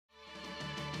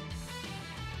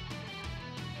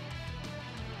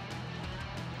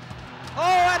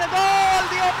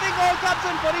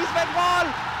in for East Bengal.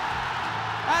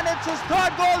 And it's his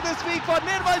third goal this week for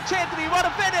Nirmal Chetri. What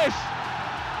a finish!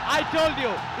 I told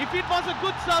you, if it was a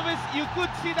good service, you could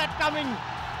see that coming.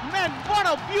 Man, what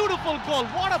a beautiful goal.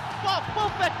 What a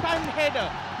perfect timed header.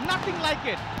 Nothing like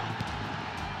it.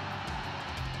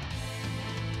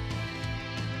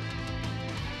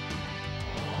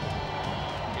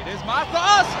 It is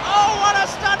Marcos. Oh, what a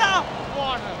stunner!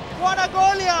 What a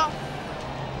goal here!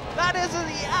 That is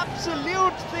the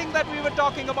absolute thing that we were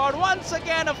talking about. Once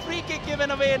again, a free kick given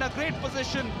away in a great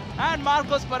position. And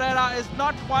Marcos Pereira is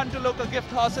not one to look a gift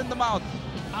horse in the mouth.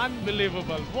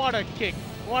 Unbelievable. What a kick.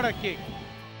 What a kick.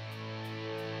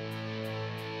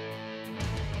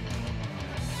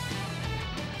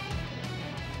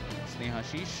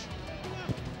 Snehashish.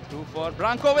 Through for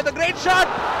Branco with a great shot.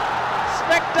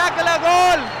 Spectacular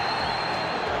goal.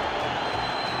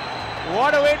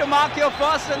 What a way to mark your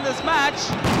first in this match.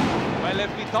 Well,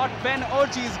 if we thought Ben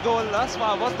Orji's goal thus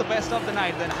far was the best of the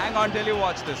night, then hang on till you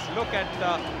watch this. Look at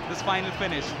this final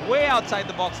finish. Way outside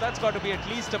the box. That's got to be at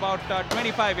least about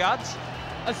 25 yards.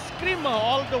 A screamer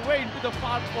all the way into the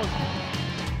far post.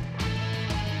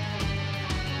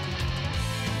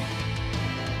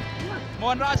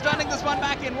 Mohan Raj turning this one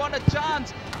back in. What a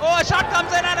chance. Oh, a shot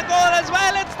comes in and a goal as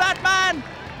well. It's that man.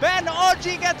 Ben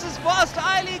Orji gets his first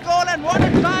I-League goal, and what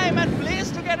a time and place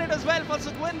to get it as well for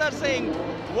Sukhwinder Singh.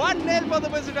 1-0 for the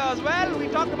visitors. Well, we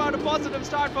talked about a positive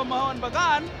start for Mohan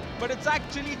Bagan, but it's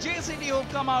actually JCD who've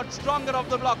come out stronger off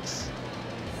the blocks.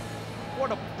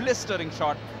 What a blistering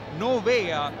shot. No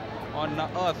way on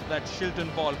earth that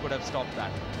Shilton Paul could have stopped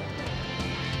that.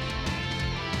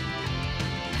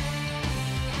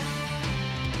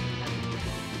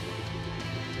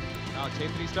 Now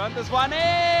Chetri's turned this one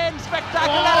in.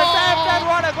 Spectacular attempt, and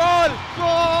what a goal!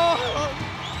 Goal!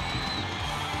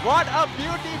 What a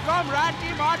beauty from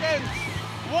Randy Martins.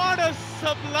 What a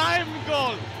sublime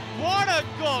goal. What a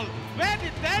goal. Where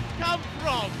did that come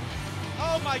from?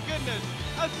 Oh my goodness.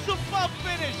 A superb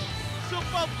finish.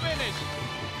 Superb finish.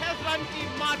 Has Randy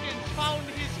Martins found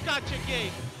his touch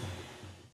again?